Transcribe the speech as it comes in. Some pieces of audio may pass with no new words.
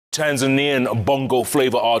Tanzanian bongo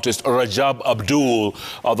flavor artist Rajab Abdul,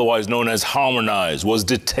 otherwise known as Harmonize, was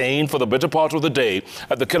detained for the better part of the day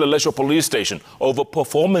at the Kileleshwa police station over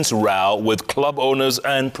performance row with club owners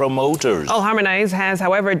and promoters. Harmonize has,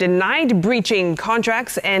 however, denied breaching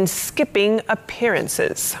contracts and skipping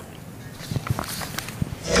appearances.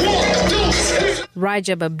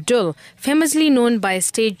 Rajab Abdul, famously known by his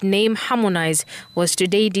stage name Harmonize, was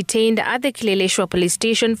today detained at the Kileleshwa police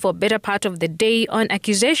station for better part of the day on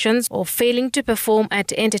accusations of failing to perform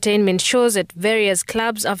at entertainment shows at various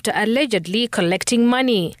clubs after allegedly collecting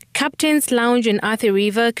money. Captain's Lounge in Athi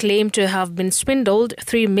River claimed to have been swindled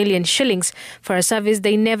 3 million shillings for a service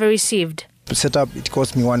they never received. To set up, it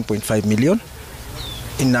cost me 1.5 million,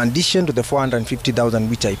 in addition to the 450,000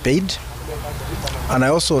 which I paid. And I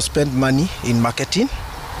also spent money in marketing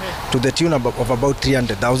to the tune of about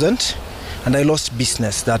 300,000, and I lost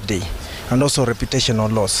business that day and also reputational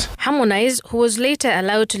loss. Harmonize, who was later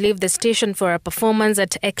allowed to leave the station for a performance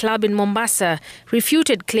at a club in Mombasa,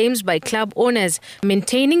 refuted claims by club owners,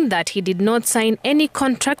 maintaining that he did not sign any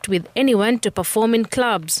contract with anyone to perform in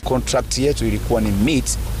clubs. Contract yetu ilikuwa ni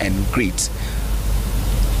meet and greet,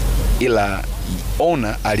 ila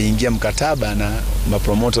owner aliingia mkataba na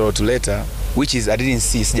mapromoter wotuleta, which is I didn't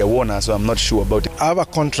see, sijaona, so I'm not sure about it. I have a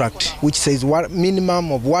contract which says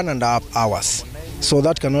minimum of 1.5 hours, so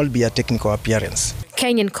that can all be a technical appearance.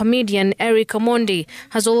 Kenyan comedian Eric Omondi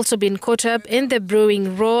has also been caught up in the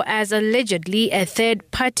brewing row as allegedly a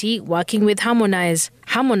third party working with Harmonize.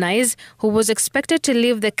 Harmonize, who was expected to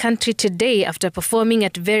leave the country today after performing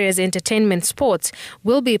at various entertainment spots,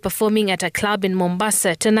 will be performing at a club in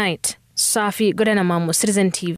Mombasa tonight. Safi Godanamamo, Citizen TV.